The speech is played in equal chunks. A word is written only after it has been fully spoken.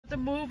the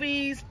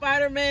movie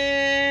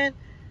Spider-Man.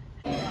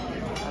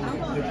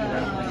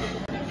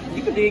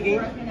 You can dig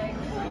in.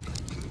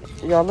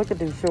 Y'all look at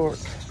these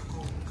shorts.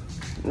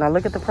 Now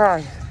look at the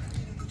price.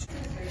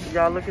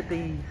 Y'all look at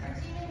these.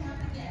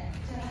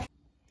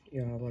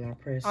 Y'all, when I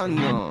press. I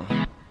know.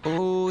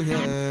 Oh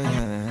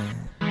yeah.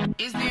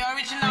 It's the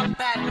original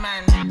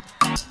Batman.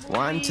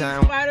 One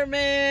time.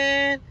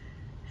 Spider-Man.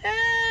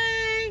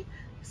 Hey.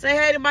 Say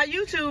hey to my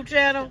YouTube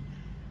channel.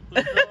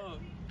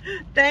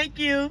 Thank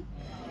you.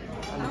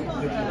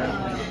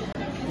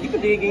 You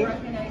can dig in.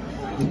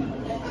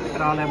 Look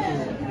at all that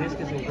food.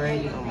 Biscuits and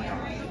gravy. Oh my God.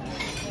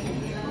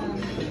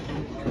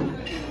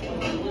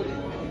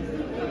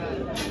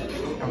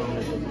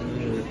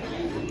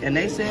 And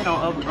they said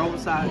on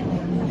oversized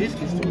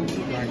biscuits too.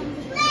 Like,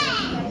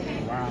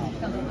 wow.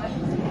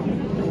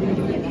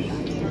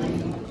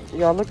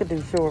 Y'all look at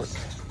these shorts.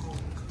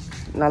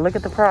 Now look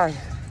at the price.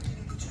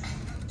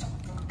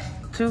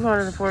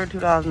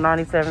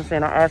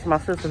 $242.97. I asked my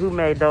sister who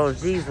made those.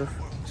 Jesus.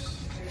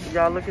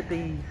 Y'all look at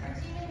these.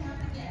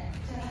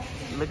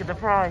 Look at the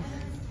price.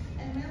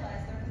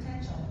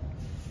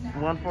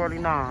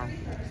 $149.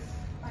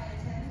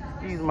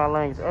 Excuse my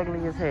language.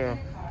 Ugly as hell.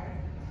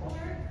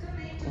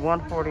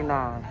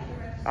 $149.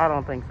 I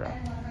don't think so.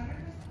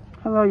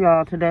 Hello,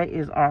 y'all. Today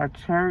is our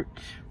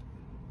church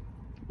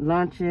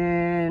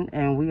luncheon,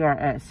 and we are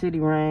at City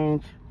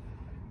Range.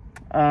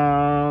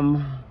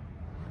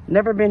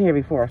 Never been here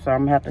before, so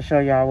I'm gonna have to show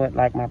y'all what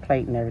like my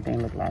plate and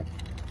everything look like.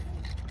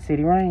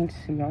 City Range.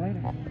 See y'all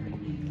later.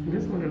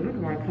 This is what it look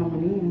like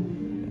coming in.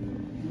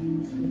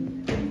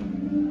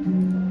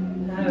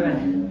 All right.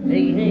 Hey,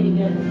 you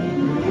go.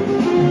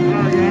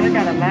 Oh, yeah, they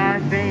got a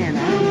live band. I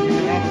don't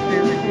even know if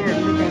they're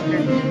recording. Look up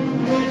there.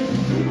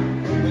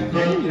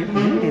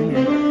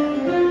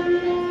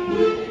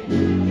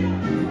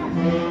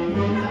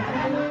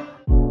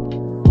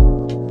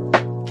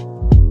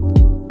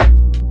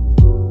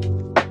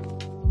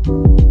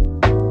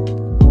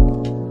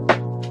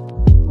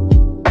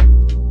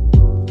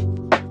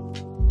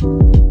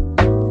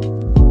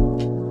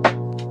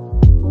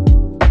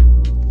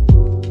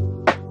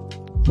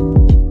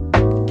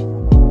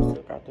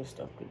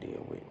 Stuff to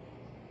deal with.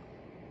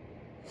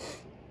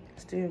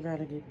 Still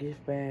gotta get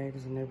gift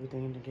bags and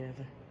everything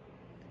together.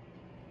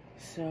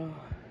 So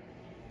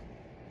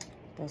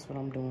that's what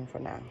I'm doing for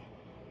now.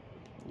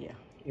 Yeah.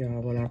 Y'all,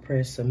 when I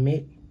press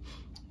submit,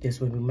 this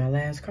will be my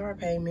last car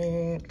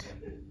payment.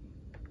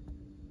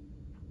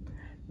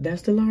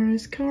 That's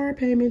Dolores' car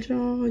payment,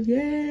 y'all.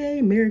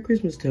 Yay! Merry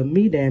Christmas to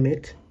me, damn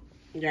it.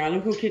 Y'all,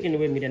 look who's kicking it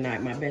with me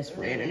tonight. My best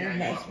friend and her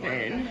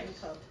husband.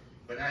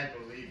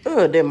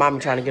 Oh, then mommy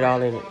trying to get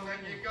all in it.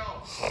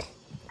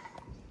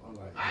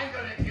 I'm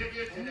gonna give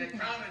you to the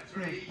count of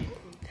 3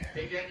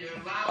 to get you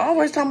loud.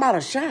 Always talking about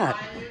a shot.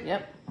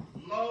 Yep.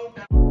 Low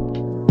down.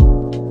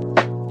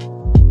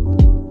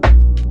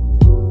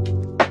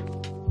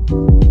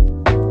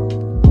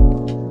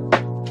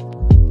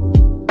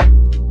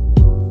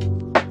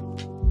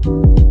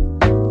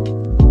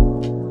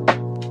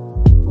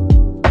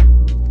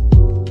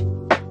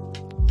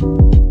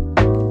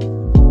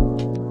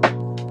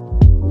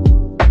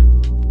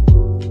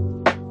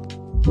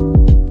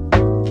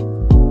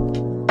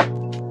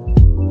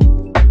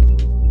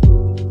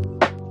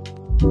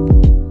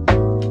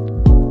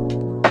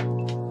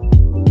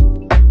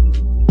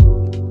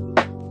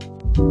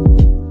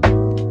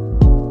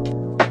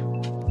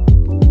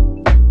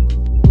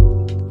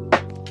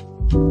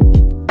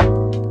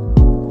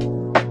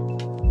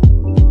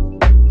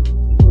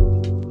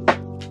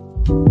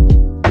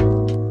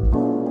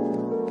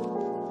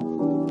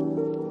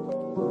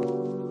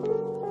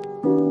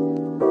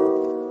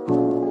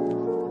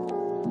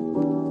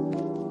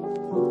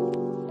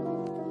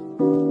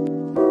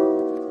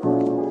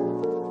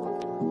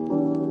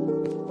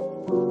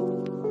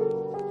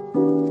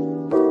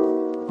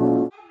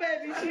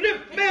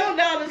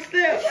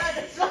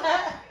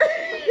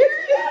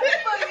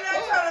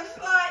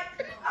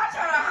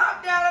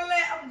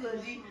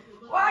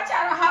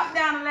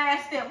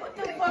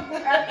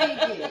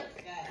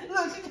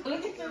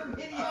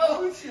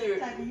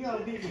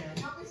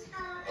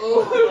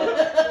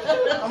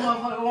 I'm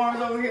motherfucking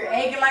Warren's over here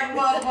aching like a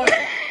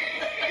motherfucker.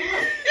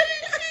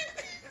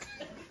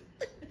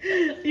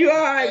 You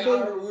alright,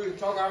 boo? We were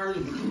talking, I heard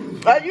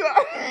Are you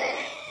alright?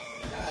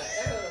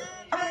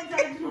 I ain't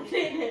talking to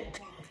shit.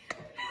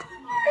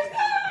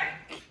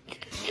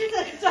 I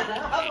tried to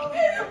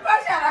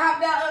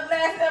hop down the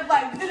last step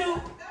like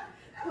doo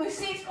with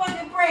 6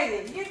 fucking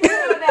presents. You do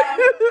it now.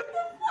 What the fuck?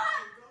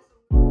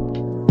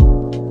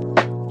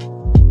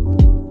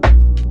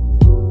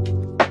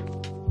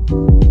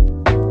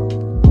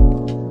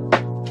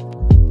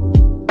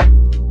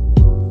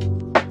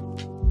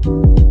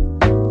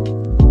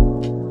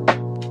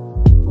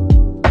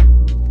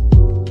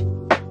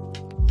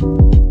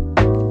 You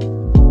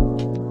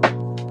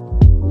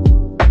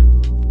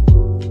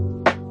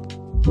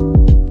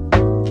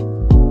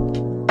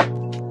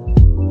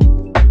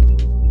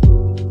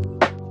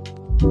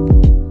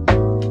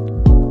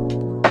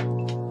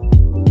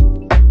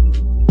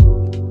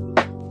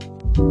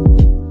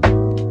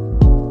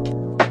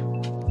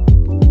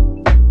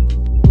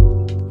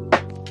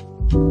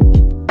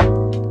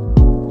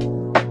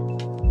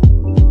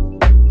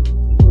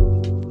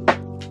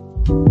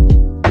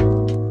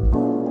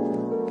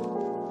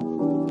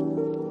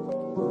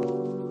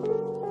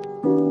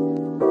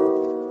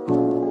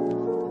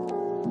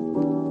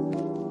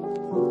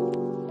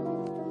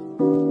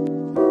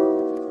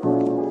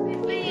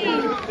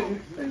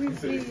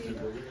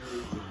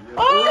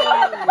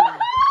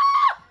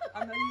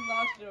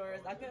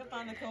couldn't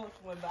find the Coach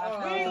one, but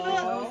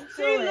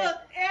She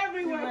looked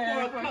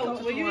everywhere for a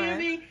Coach one. You hear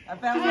me? I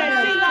found she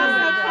lost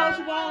her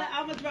Coach wallet.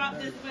 I'm gonna drop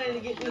this money to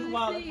get this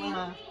wallet for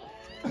her.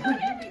 I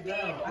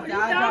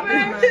dropped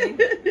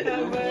this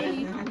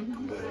money.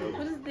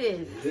 What is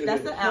this?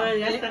 That's the outfit.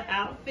 That's the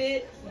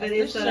outfit, but That's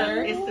it's the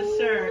shirt. It's the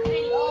shirt.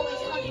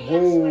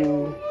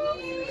 Whoa.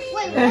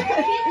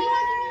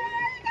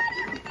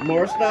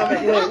 More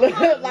stomach. Look,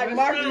 like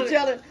Marcy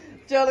telling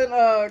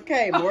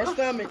Kay, more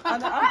stomach. I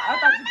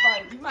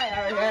thought you might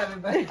already have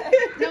it, but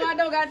No, I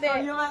don't got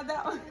that. you don't have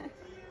that one.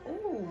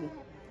 Ooh,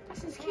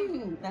 This is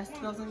cute. that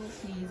goes on your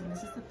keys, and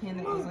this is the pen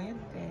that goes on your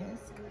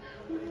desk.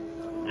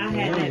 I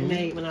had that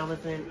made when I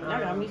was in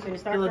got me finna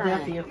start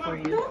Philadelphia for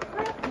you.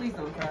 Please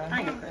don't cry.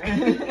 I ain't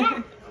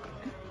crying.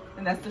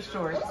 And that's the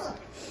shorts.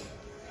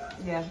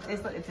 Yeah,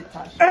 it's a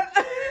TikTok short.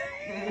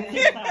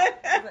 Yeah.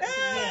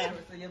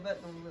 So your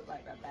butt don't look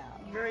like that now.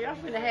 Girl, y'all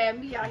finna have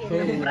me out here.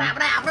 Blah,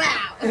 blah,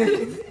 blah.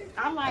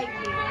 I like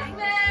it.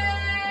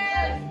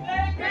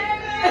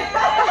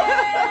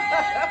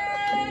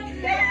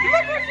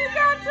 Look what she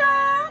got,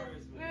 y'all.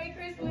 Merry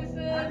Christmas. I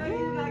know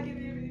he's not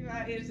giving you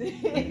my energy.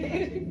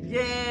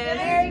 Yes.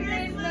 Merry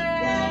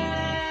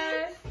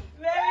Christmas.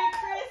 Merry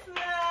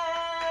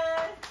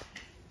Christmas.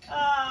 Oh.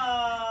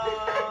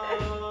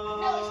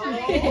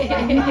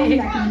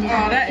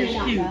 Oh, that is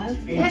cute.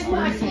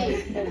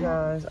 Hey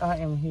guys, I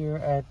am here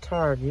at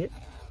Target.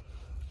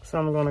 So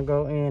I'm gonna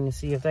go in and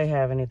see if they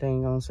have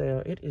anything on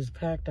sale. It is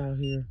packed out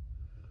here.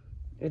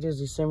 It is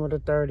December the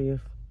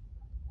 30th.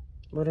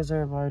 What is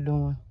everybody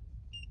doing?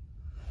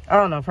 I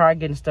don't know, probably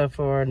getting stuff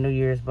for New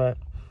Year's, but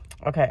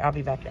okay, I'll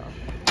be back, y'all.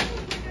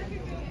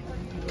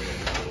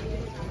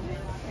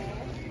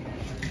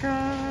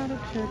 Gotta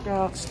check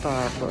out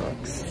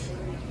Starbucks.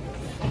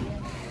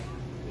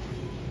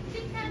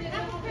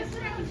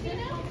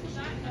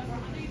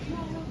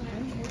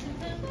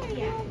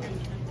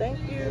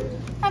 Thank you.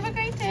 Have a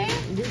great day.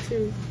 You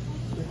too.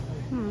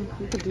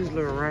 Look at these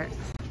little racks.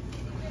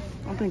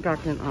 I think I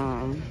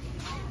can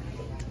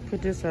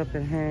put this up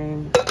and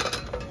hang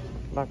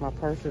like my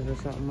purses or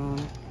something on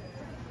it.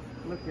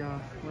 Look y'all,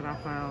 what I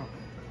found.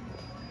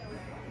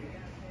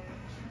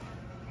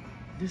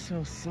 This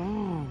so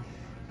soft.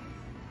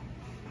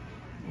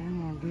 Oh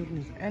my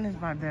goodness. And it's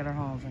by Better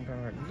Homes and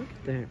Gardens. Look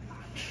at that.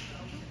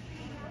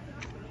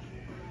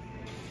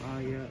 Oh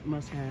yeah,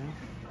 must have.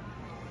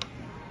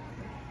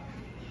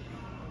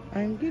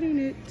 I'm getting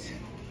it.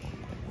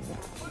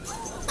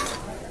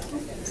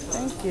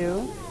 Thank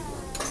you.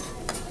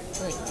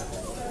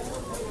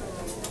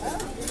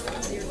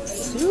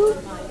 Soup.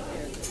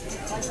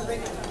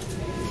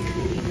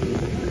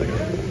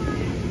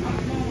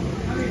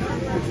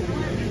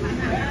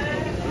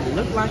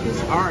 Look like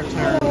it's our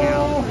turn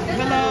now.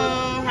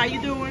 Hello, how you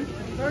doing?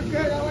 We're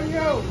good, how are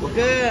you? We're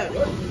good.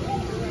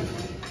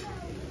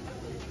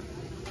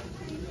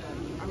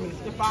 I mean,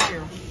 it's the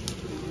fire.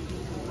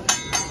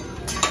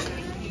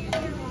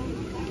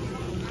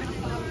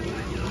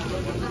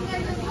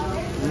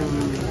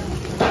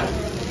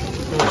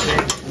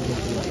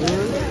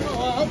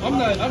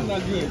 I'm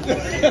not good.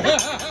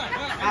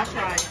 I'll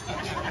try it.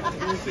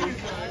 Let me see.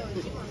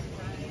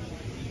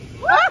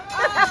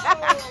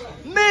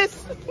 Miss.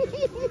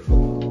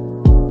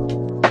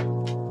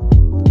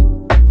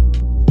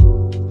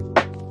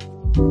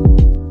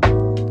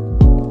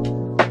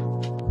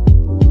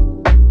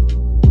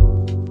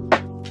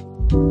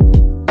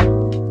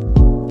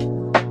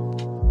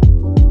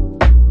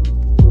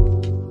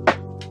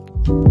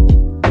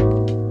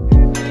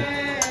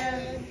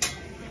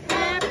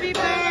 Happy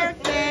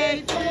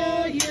birthday to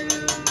you.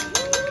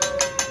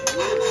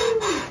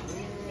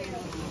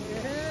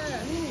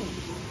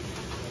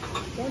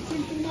 Don't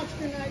drink too much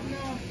tonight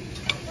now.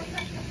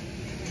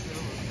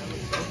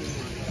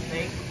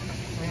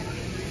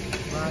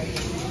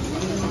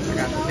 I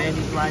got the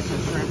Sandy's rice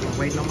and shrimp. I'm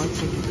waiting on my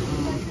chicken.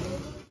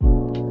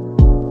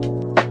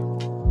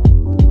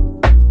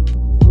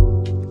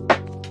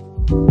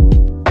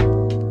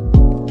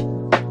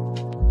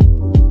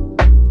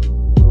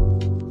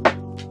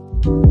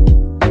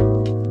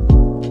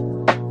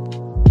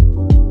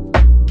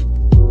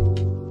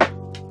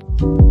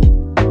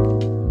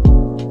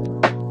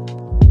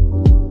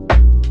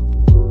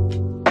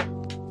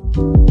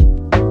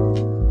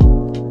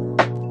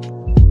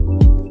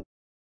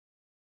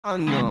 Oh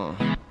no,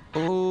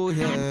 oh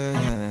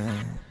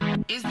yeah.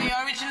 It's the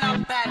original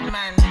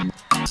Batman.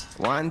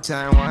 One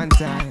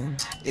time,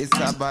 it's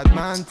a bad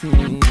man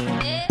thing.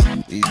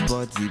 It's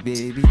body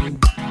baby.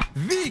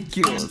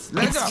 VQs,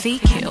 let's go.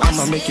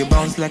 I'ma make you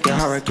bounce like a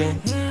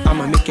hurricane.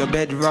 I'ma make your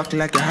bed rock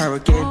like a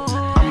hurricane.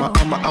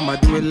 I'ma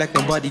do it like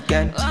nobody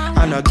can.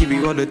 And I'll give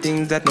you all the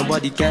things that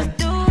nobody can.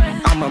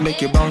 I'ma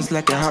make you bounce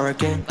like a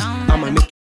hurricane. I'ma make